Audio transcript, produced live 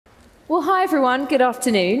Well, hi everyone, good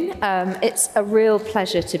afternoon. It's a real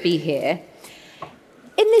pleasure to be here.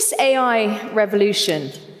 In this AI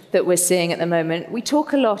revolution that we're seeing at the moment, we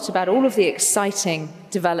talk a lot about all of the exciting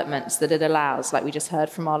developments that it allows, like we just heard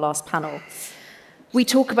from our last panel. We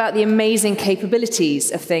talk about the amazing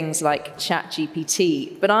capabilities of things like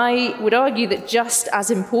ChatGPT, but I would argue that just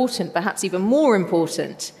as important, perhaps even more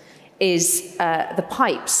important, is the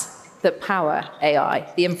pipes that power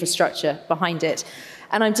AI, the infrastructure behind it.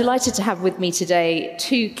 And I'm delighted to have with me today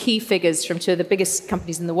two key figures from two of the biggest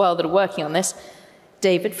companies in the world that are working on this.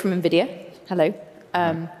 David from NVIDIA, hello,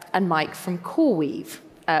 and Mike from CoreWeave,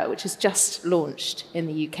 which has just launched in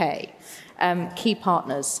the UK, key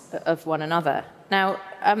partners of one another. Now,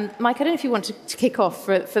 Mike, I don't know if you want to kick off.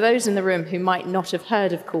 For those in the room who might not have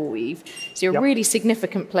heard of CoreWeave, so you're a really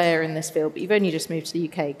significant player in this field, but you've only just moved to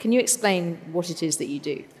the UK. Can you explain what it is that you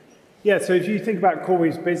do? Yeah, so if you think about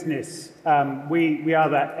CoreWeave's business, we are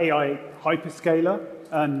that AI hyperscaler.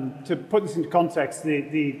 And to put this into context,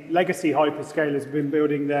 the legacy hyperscalers have been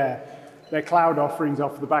building their cloud offerings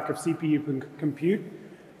off the back of CPU compute.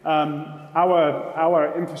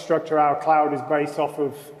 Our infrastructure, our cloud is based off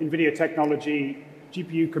of NVIDIA technology,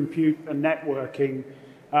 GPU compute and networking,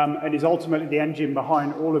 and is ultimately the engine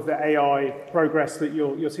behind all of the AI progress that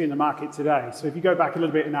you'll see in the market today. So if you go back a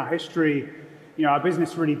little bit in our history, our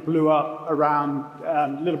business really blew up around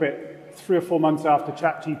a little bit 3 or 4 months after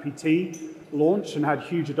ChatGPT launched and had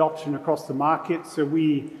huge adoption across the market. So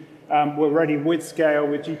we were ready with scale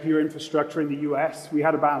with GPU infrastructure in the US. We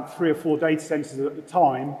had about 3 or 4 data centers at the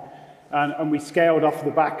time, and we scaled off the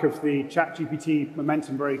back of the ChatGPT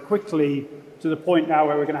momentum very quickly to the point now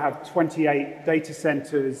where we're going to have 28 data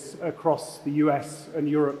centers across the US and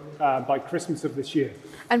Europe by Christmas of this year.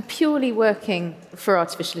 And purely working for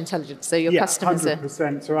artificial intelligence, so your customers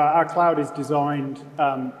 100%. So our cloud is designed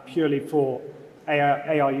purely for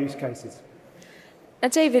AI use cases. Now,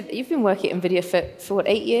 David, you've been working at NVIDIA for what,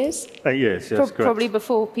 8 years? 8 years, yes, correct. Probably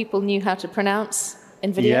before people knew how to pronounce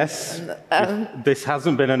NVIDIA. Yes, this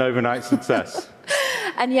hasn't been an overnight success.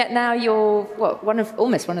 And yet now you're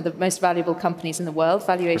almost one of the most valuable companies in the world.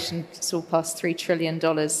 Valuation surpassed $3 trillion,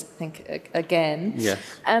 I think, again. Yes.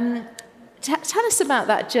 Tell us about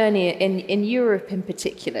that journey in Europe in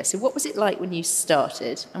particular. So what was it like when you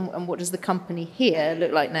started, and what does the company here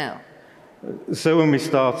look like now? So when we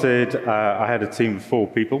started, I had a team of 4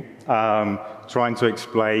 people trying to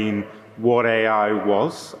explain what AI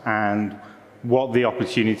was and what the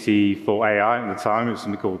opportunity for AI at the time, it was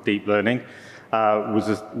something called deep learning,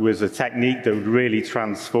 was a technique that would really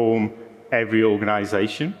transform every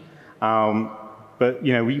organization. But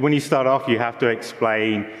when you start off, you have to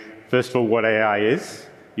explain, first of all, what AI is.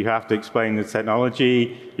 You have to explain the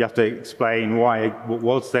technology. You have to explain why what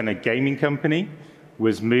was then a gaming company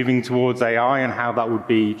was moving towards AI and how that would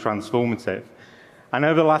be transformative. And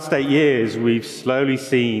over the last 8 years, we've slowly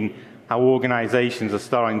seen how organizations are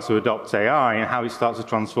starting to adopt AI and how it starts to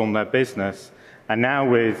transform their business. And now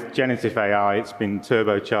with generative AI, it's been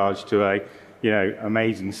turbocharged to a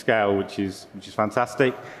amazing scale, which is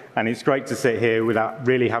fantastic. And it's great to sit here without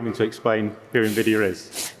really having to explain who NVIDIA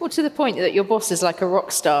is. Well, to the point that your boss is like a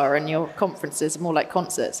rock star and your conferences are more like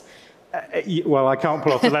concerts. Well, I can't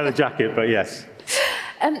pull off the leather jacket, but yes.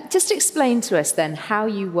 Just explain to us then how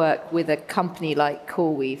you work with a company like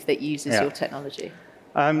CoreWeave that uses your technology.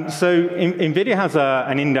 So NVIDIA has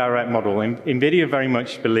an indirect model. NVIDIA very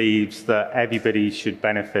much believes that everybody should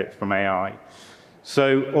benefit from AI.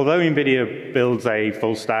 So although NVIDIA builds a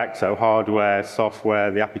full stack, so hardware,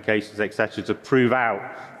 software, the applications, etc., to prove out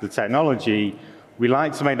the technology, we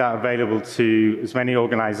like to make that available to as many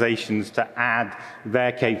organizations to add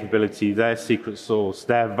their capability, their secret sauce,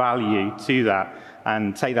 their value to that,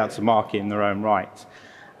 and take that to market in their own right.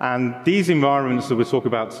 And these environments that we'll talk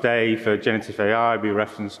about today for generative AI, we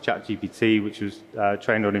referenced ChatGPT, which was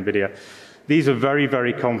trained on NVIDIA. These are very,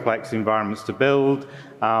 very complex environments to build,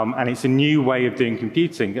 and it's a new way of doing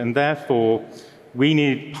computing. And therefore, we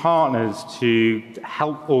need partners to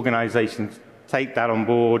help organizations take that on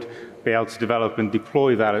board, be able to develop and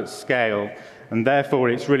deploy that at scale. And therefore,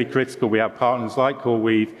 it's really critical we have partners like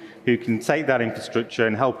CoreWeave who can take that infrastructure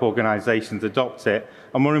and help organizations adopt it.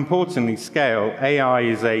 And more importantly, scale. AI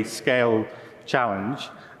is a scale challenge,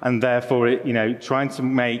 and therefore, trying to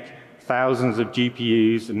make thousands of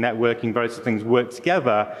GPUs and networking, various things work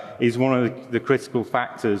together is one of the critical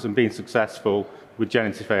factors in being successful with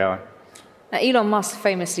generative AI. Now, Elon Musk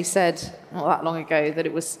famously said not that long ago that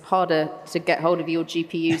it was harder to get hold of your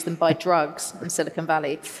GPUs than buy drugs in Silicon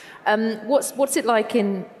Valley. What's it like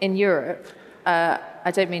in Europe?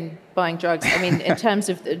 I don't mean buying drugs. I mean in terms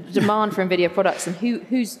of the demand for NVIDIA products and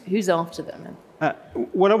who's after them.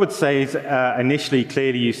 What I would say is initially,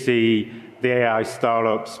 clearly you see the AI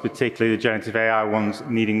startups, particularly the generative AI ones,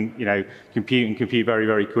 needing compute very,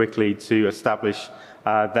 very quickly to establish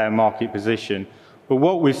their market position. But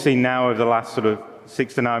what we've seen now over the last sort of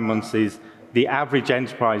 6 to 9 months is the average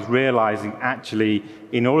enterprise realizing actually,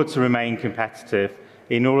 in order to remain competitive,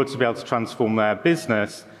 in order to be able to transform their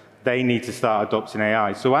business, they need to start adopting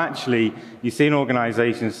AI. So actually, you see an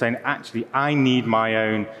organization saying, actually, I need my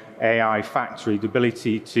own AI factory, the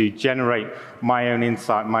ability to generate my own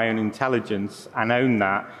insight, my own intelligence, and own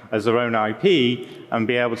that as their own IP, and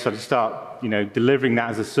be able to sort of start delivering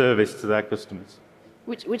that as a service to their customers.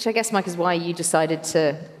 Which I guess, Mike, is why you decided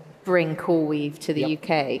to bring CoreWeave to the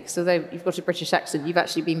UK. So although you've got a British accent, you've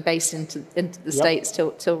actually been based into the States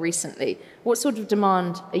till recently. What sort of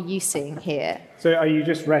demand are you seeing here? So you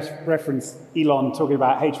just referenced Elon talking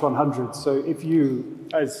about H100s. So if you,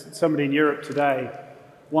 as somebody in Europe today,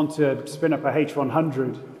 want to spin up a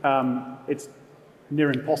H100, it's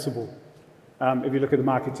near impossible if you look at the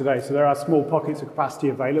market today. So there are small pockets of capacity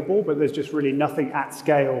available, but there's just really nothing at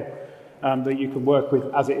scale that you can work with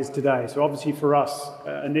as it is today. So obviously for us,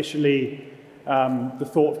 initially, the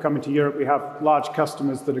thought of coming to Europe, we have large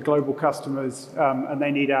customers that are global customers, and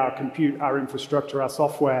they need our compute, our infrastructure, our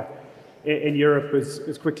software in Europe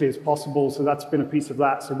as quickly as possible. So that's been a piece of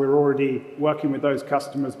that. So we're already working with those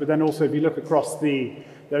customers. But then also, if you look across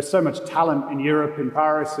there's so much talent in Europe, in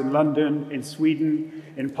Paris, in London, in Sweden,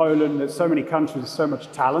 in Poland. There's so many countries, so much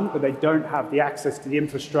talent, but they don't have the access to the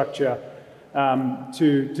infrastructure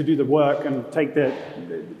to do the work and take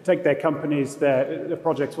their companies, their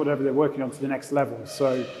projects, whatever they're working on, to the next level.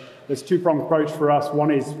 So there's two-pronged approach for us. One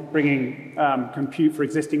is bringing compute for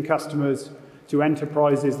existing customers to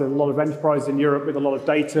enterprises. There's a lot of enterprises in Europe with a lot of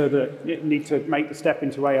data that need to make the step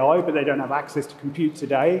into AI, but they don't have access to compute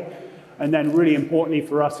today. And then really importantly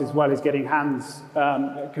for us as well is getting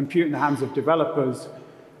compute in the hands of developers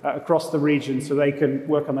across the region so they can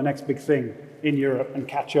work on the next big thing in Europe and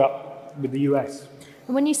catch up with the US.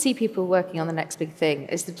 And when you see people working on the next big thing,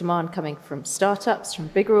 is the demand coming from startups, from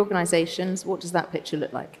bigger organizations? What does that picture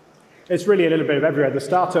look like? It's really a little bit of everywhere. The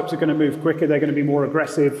startups are going to move quicker. They're going to be more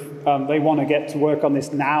aggressive. They want to get to work on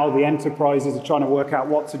this now. The enterprises are trying to work out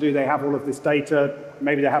what to do. They have all of this data.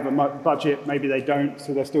 Maybe they have a budget. Maybe they don't.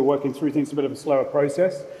 So they're still working through things. It's a bit of a slower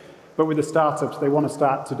process. But with the startups, they want to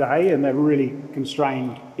start today, and they're really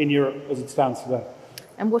constrained in Europe as it stands today.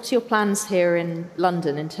 And what are your plans here in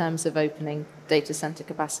London in terms of opening data center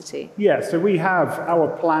capacity? Yeah, so we have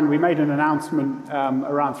our plan. We made an announcement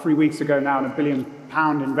around 3 weeks ago now, £1 billion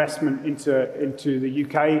investment into the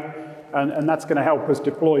UK, and that's going to help us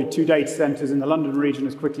deploy 2 data centers in the London region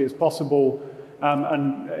as quickly as possible,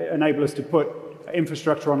 and enable us to put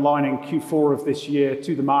infrastructure online in Q4 of this year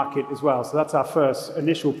to the market as well. So that's our first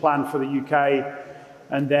initial plan for the UK,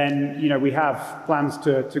 and then we have plans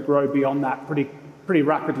to grow beyond that pretty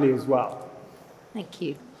rapidly as well. Thank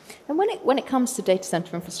you. And when it comes to data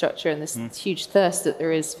center infrastructure and this huge thirst that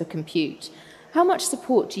there is for compute, how much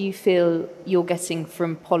support do you feel you're getting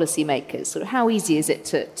from policymakers? Sort of how easy is it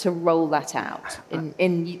to roll that out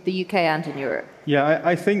in the UK and in Europe? Yeah,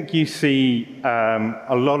 I think you see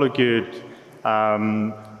a lot of good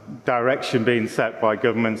direction being set by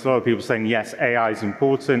governments. A lot of people saying, yes, AI is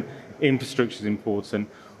important, infrastructure is important.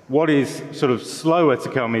 What is sort of slower to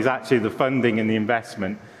come is actually the funding and the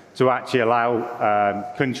investment to actually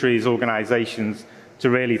allow countries, organizations to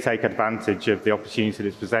really take advantage of the opportunity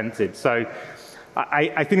that's presented. So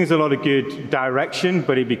I think there's a lot of good direction,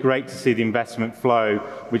 but it'd be great to see the investment flow,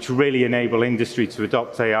 which really enable industry to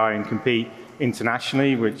adopt AI and compete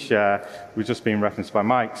internationally, which was just being referenced by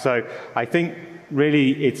Mike. So I think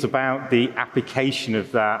really it's about the application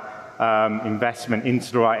of that investment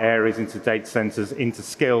into the right areas, into data centers, into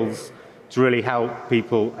skills to really help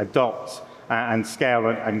people adopt and scale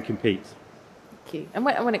and compete. Thank you. And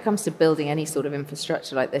when it comes to building any sort of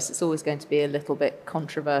infrastructure like this, it's always going to be a little bit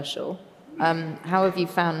controversial. How have you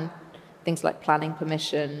found things like planning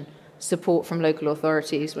permission, support from local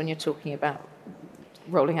authorities when you're talking about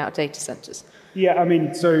rolling out data centers? Yeah, I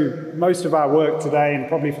mean, so most of our work today, and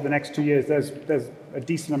probably for the next 2 years, there's a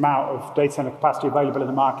decent amount of data center capacity available in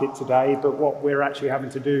the market today, but what we're actually having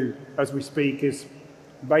to do as we speak is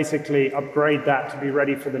basically upgrade that to be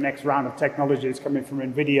ready for the next round of technologies coming from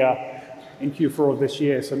NVIDIA in Q4 of this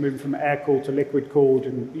year. So moving from air-cooled to liquid-cooled,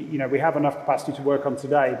 and we have enough capacity to work on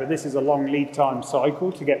today, but this is a long lead time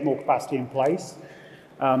cycle to get more capacity in place.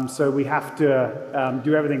 So we have to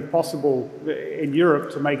do everything possible in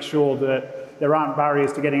Europe to make sure that there aren't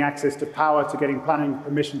barriers to getting access to power, to getting planning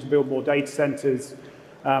permission to build more data centers,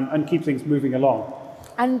 and keep things moving along.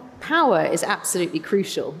 And power is absolutely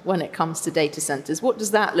crucial when it comes to data centers. What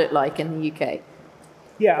does that look like in the UK?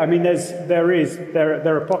 Yeah, I mean,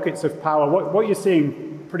 there are pockets of power. What you're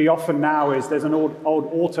seeing pretty often now is there's an old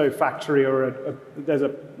auto factory or there's a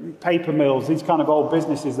paper mills, these kind of old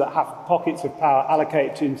businesses that have pockets of power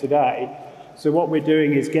allocated to them today. So what we're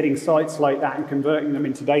doing is getting sites like that and converting them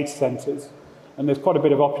into data centers. And there's quite a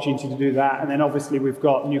bit of opportunity to do that. And then obviously we've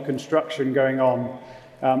got new construction going on.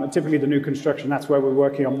 And typically the new construction, that's where we're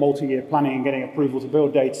working on multi-year planning and getting approval to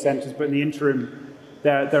build data centers. But in the interim,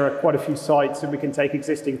 there are quite a few sites that we can take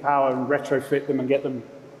existing power and retrofit them and get them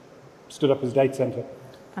stood up as data center.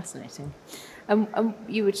 Fascinating.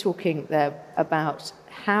 You were talking there about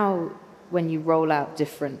how, when you roll out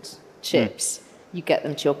different chips, you get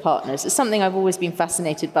them to your partners. It's something I've always been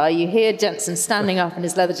fascinated by. You hear Jensen standing up in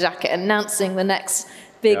his leather jacket announcing the next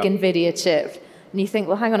big NVIDIA chip. And you think,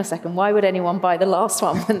 well, hang on a second, why would anyone buy the last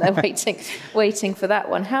one when they're waiting for that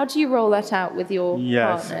one? How do you roll that out with your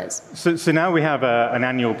partners? So now we have an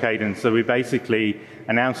annual cadence. So we basically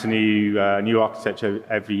announce a new architecture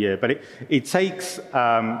every year. But it takes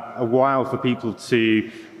a while for people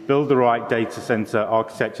to build the right data center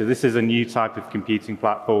architecture. This is a new type of computing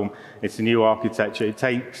platform. It's a new architecture. It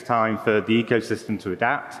takes time for the ecosystem to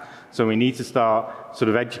adapt. So we need to start sort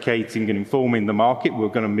of educating and informing the market. We're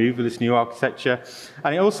going to move with this new architecture.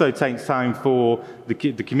 And it also takes time for the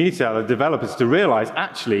community, the developers, to realize,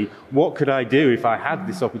 actually, what could I do if I had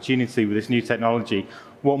this opportunity with this new technology?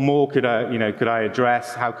 What more could I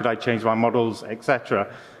address? How could I change my models,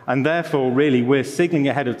 etc.? And therefore, really, we're signaling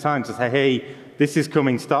ahead of time to say, hey, this is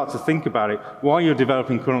coming, start to think about it. While you're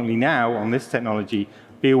developing currently now on this technology,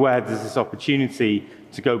 be aware there's this opportunity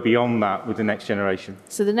to go beyond that with the next generation.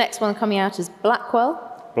 So the next one coming out is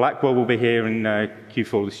Blackwell? Blackwell will be here in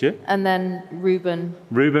Q4 this year. And then Rubin?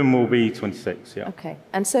 Rubin will be 26, yeah. Okay.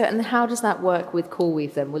 And how does that work with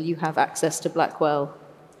CoreWeave then? Will you have access to Blackwell?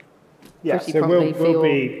 Yeah, so we'll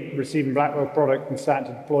be receiving Blackwell product and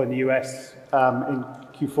starting to deploy in the US in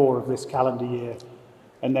Q4 of this calendar year.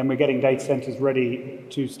 And then we're getting data centers ready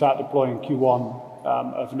to start deploying Q1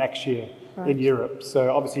 of next year. Right. In Europe. So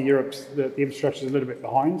obviously Europe's, the infrastructure is a little bit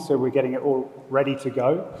behind, so we're getting it all ready to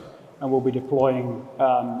go. And we'll be deploying,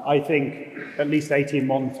 I think, at least 18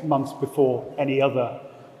 months before any other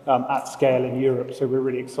at scale in Europe. So we're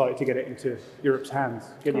really excited to get it into Europe's hands,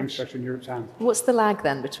 get the infrastructure in Europe's hands. What's the lag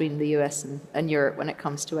then between the US and Europe when it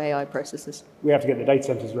comes to AI processors? We have to get the data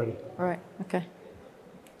centers ready. All right, okay.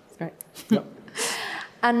 That's great. Yep.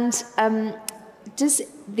 And does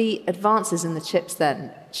the advances in the chips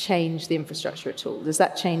then change the infrastructure at all? Does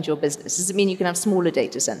that change your business? Does it mean you can have smaller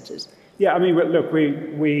data centers? Yeah, I mean, look,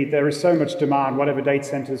 there is so much demand. Whatever data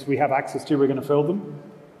centers we have access to, we're going to fill them.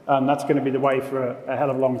 That's going to be the way for a hell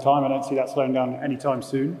of a long time. I don't see that slowing down anytime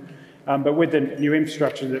soon. But with the new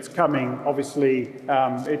infrastructure that's coming, obviously,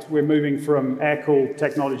 we're moving from air-cooled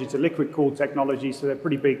technology to liquid-cooled technology, so there are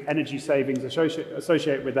pretty big energy savings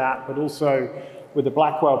associated with that. But also, with the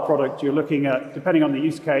Blackwell product, you're looking at, depending on the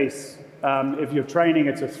use case, if you're training,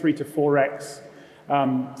 it's a 3 to 4x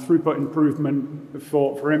throughput improvement.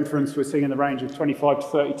 For inference, we're seeing in the range of 25 to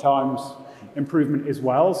 30 times improvement as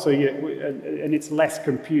well. So and it's less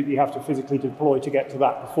compute you have to physically deploy to get to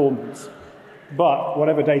that performance. But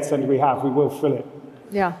whatever data center we have, we will fill it.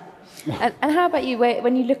 Yeah. And how about you,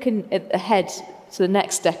 when you look ahead to the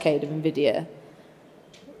next decade of NVIDIA,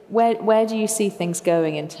 where do you see things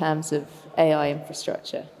going in terms of AI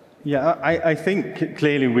infrastructure? Yeah, I think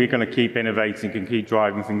clearly we're going to keep innovating and keep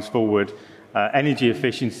driving things forward. Energy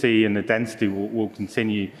efficiency and the density will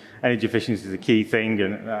continue. Energy efficiency is a key thing,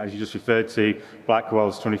 and as you just referred to, Blackwell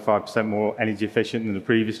is 25% more energy efficient than the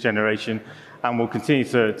previous generation, and we'll continue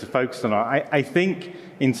to focus on it. I think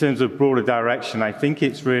in terms of broader direction, I think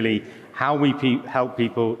it's really how we help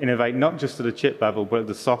people innovate, not just at the chip level, but at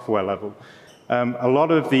the software level. A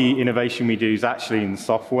lot of the innovation we do is actually in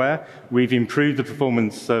software. We've improved the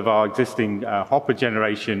performance of our existing Hopper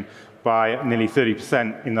generation by nearly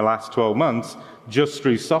 30% in the last 12 months just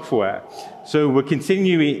through software. So we're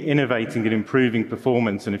continually innovating and improving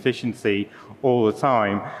performance and efficiency all the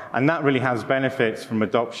time, and that really has benefits from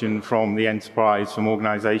adoption from the enterprise, from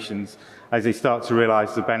organizations, as they start to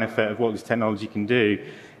realize the benefit of what this technology can do.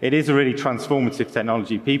 It is a really transformative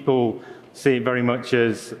technology. People see it very much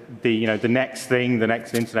as the next thing, the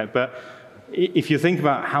next internet, but if you think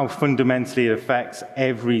about how fundamentally it affects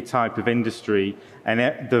every type of industry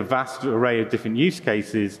and the vast array of different use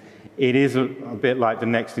cases, it is a bit like the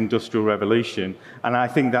next industrial revolution. And I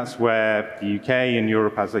think that's where the UK and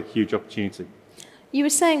Europe has a huge opportunity. You were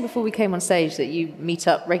saying before we came on stage that you meet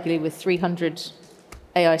up regularly with 300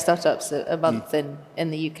 AI startups a month in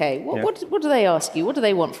the UK. What do they ask you? What do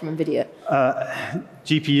they want from NVIDIA?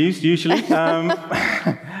 GPUs, usually.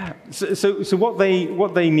 So what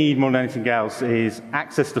they need more than anything else is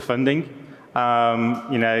access to funding.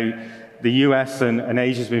 The US and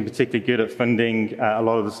Asia has been particularly good at funding a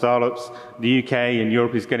lot of the startups. The UK and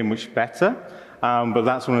Europe is getting much better, but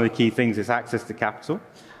that's one of the key things is access to capital.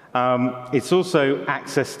 It's also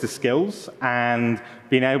access to skills and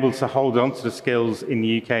being able to hold on to the skills in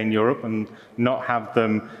the UK and Europe and not have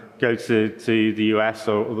them go to the US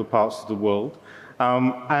or other parts of the world.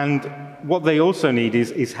 And what they also need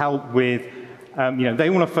is help with, they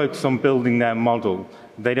want to focus on building their model.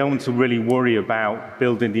 They don't want to really worry about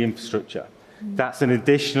building the infrastructure. That's an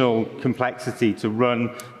additional complexity to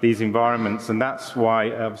run these environments, and that's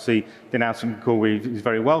why, obviously, the announcement of CoreWeave is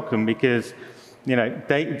very welcome, because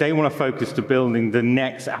they want to focus to building the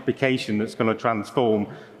next application that's going to transform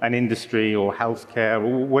an industry or healthcare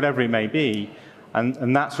or whatever it may be,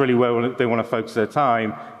 and that's really where they want to focus their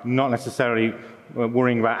time, not necessarily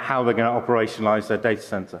worrying about how they're going to operationalize their data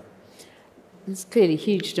center. There's clearly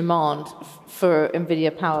huge demand for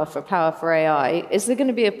NVIDIA power for AI. Is there going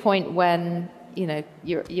to be a point when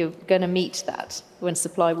you're going to meet that, when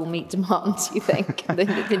supply will meet demand, you think?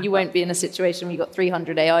 Then you won't be in a situation where you've got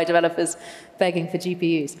 300 AI developers begging for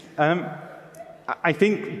GPUs. I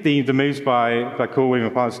think the moves by CoreWeave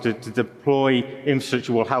and partners to deploy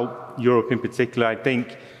infrastructure will help Europe in particular. I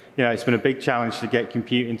think it's been a big challenge to get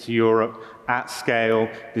compute into Europe at scale.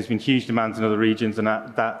 There's been huge demands in other regions,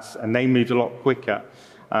 and they moved a lot quicker.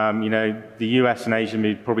 The US and Asia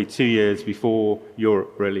moved probably 2 years before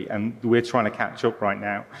Europe, really, and we're trying to catch up right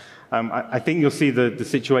now. I think you'll see the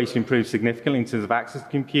situation improve significantly in terms of access to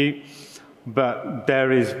compute, but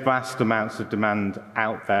there is vast amounts of demand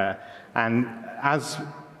out there. And as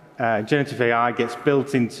generative AI gets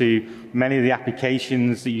built into many of the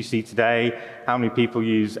applications that you see today, how many people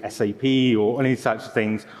use SAP or any such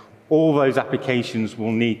things, all those applications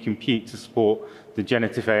will need compute to support the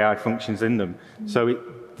generative AI functions in them. So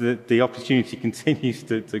the opportunity continues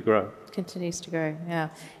to grow. Continues to grow, yeah.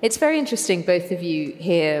 It's very interesting, both of you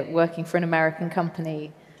here working for an American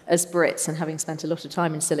company as Brits and having spent a lot of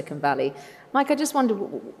time in Silicon Valley. Mike, I just wonder,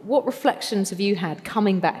 what reflections have you had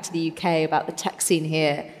coming back to the UK about the tech scene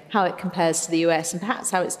here, how it compares to the US, and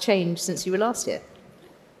perhaps how it's changed since you were last here?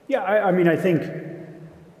 Yeah, I think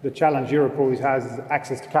the challenge Europe always has is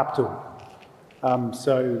access to capital.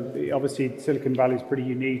 So obviously Silicon Valley is pretty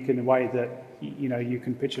unique in the way that you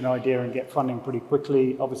can pitch an idea and get funding pretty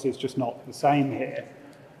quickly. Obviously it's just not the same here.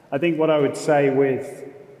 I think what I would say with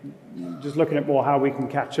just looking at more how we can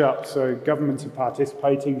catch up, so governments are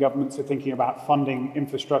participating, governments are thinking about funding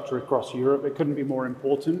infrastructure across Europe. It couldn't be more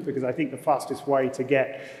important, because I think the fastest way to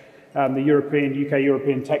get the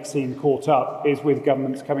UK-European tech scene caught up is with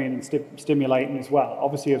governments coming in and stimulating as well.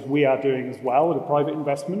 Obviously, as we are doing as well with a private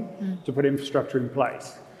investment to put infrastructure in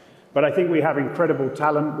place. But I think we have incredible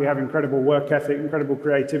talent, we have incredible work ethic, incredible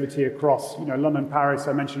creativity across, London, Paris,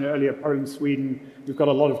 I mentioned it earlier, Poland, Sweden. We have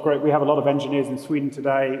a lot of engineers in Sweden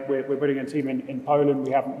today. We're building a team in Poland,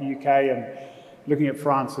 we have in the UK, and looking at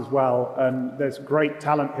France as well. And there's great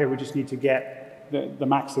talent here. We just need to get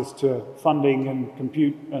them access to funding and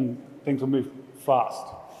compute, and things will move fast.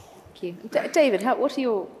 Thank you. David, what are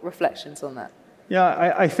your reflections on that?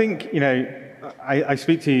 Yeah, I think, I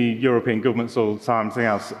speak to European governments all the time, something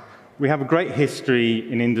else. We have a great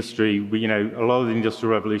history in industry. A lot of the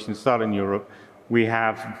industrial revolution started in Europe. We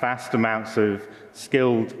have vast amounts of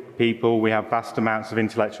skilled people. We have vast amounts of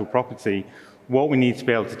intellectual property. What we need to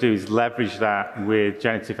be able to do is leverage that with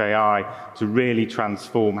generative AI to really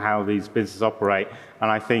transform how these businesses operate. And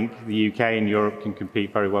I think the UK and Europe can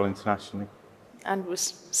compete very well internationally. And we're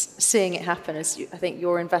seeing it happen, as I think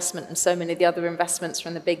your investment and so many of the other investments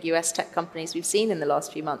from the big US tech companies we've seen in the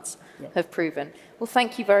last few months have proven. Well,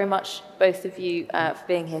 thank you very much, both of you, for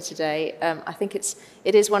being here today. I think it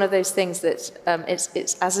is one of those things that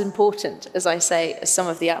it's as important, as I say, as some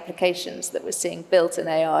of the applications that we're seeing built in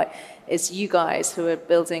AI. It's you guys who are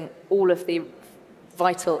building all of the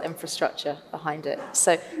vital infrastructure behind it.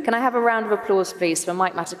 So can I have a round of applause, please, for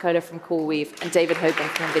Mike Matricola from CoreWeave and David Hogan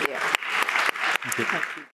from NVIDIA? Thank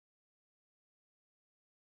you.